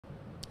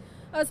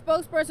A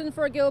spokesperson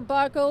for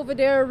Gilbarco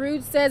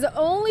Root says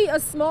only a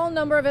small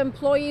number of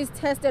employees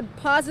tested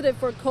positive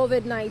for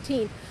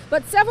COVID-19.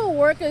 But several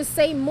workers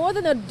say more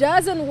than a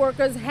dozen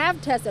workers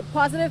have tested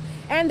positive,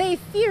 and they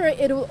fear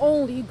it will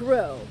only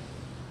grow.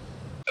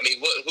 I mean,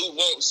 who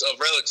wants a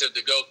relative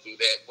to go through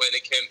that when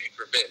it can be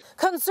prevented?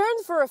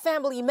 Concern for a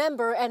family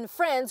member and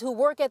friends who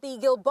work at the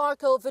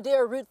Gilbarco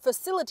Root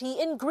facility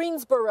in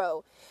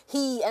Greensboro.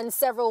 He and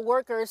several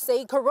workers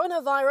say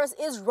coronavirus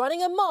is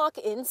running amok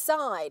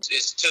inside.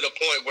 It's to the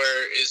point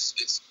where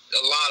it's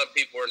a lot of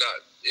people are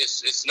not.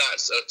 It's not a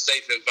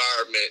safe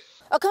environment.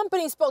 A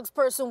company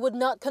spokesperson would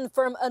not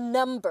confirm a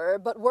number,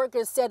 but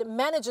workers said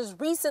managers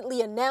recently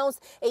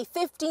announced a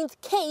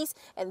 15th case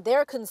and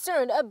they're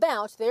concerned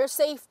about their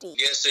safety.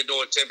 Yes, they're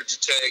doing temperature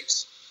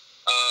checks,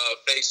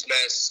 face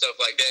masks, stuff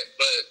like that,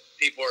 but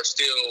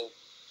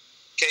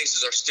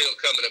cases are still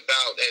coming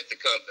about at the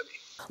company.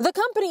 The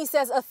company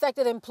says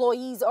affected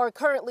employees are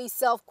currently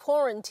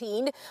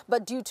self-quarantined,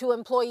 but due to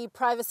employee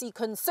privacy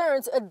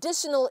concerns,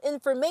 additional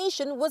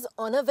information was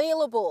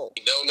unavailable.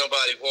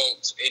 Nobody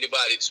wants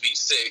anybody to be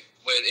sick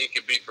when it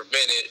could be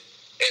prevented,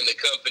 and the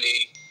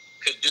company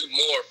could do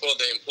more for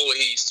the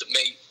employees to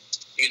make,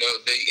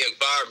 the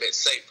environment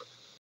safer.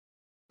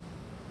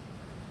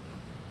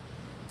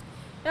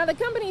 Now, the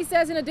company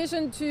says in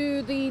addition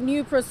to the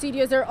new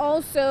procedures, they're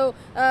also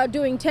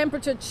doing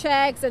temperature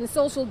checks and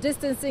social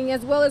distancing,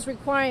 as well as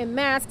requiring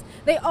masks.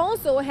 They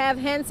also have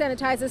hand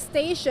sanitizer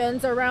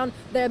stations around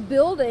their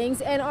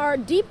buildings and are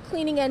deep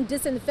cleaning and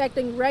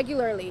disinfecting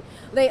regularly.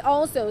 They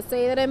also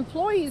say that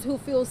employees who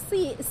feel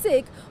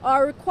sick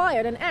are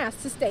required and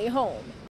asked to stay home.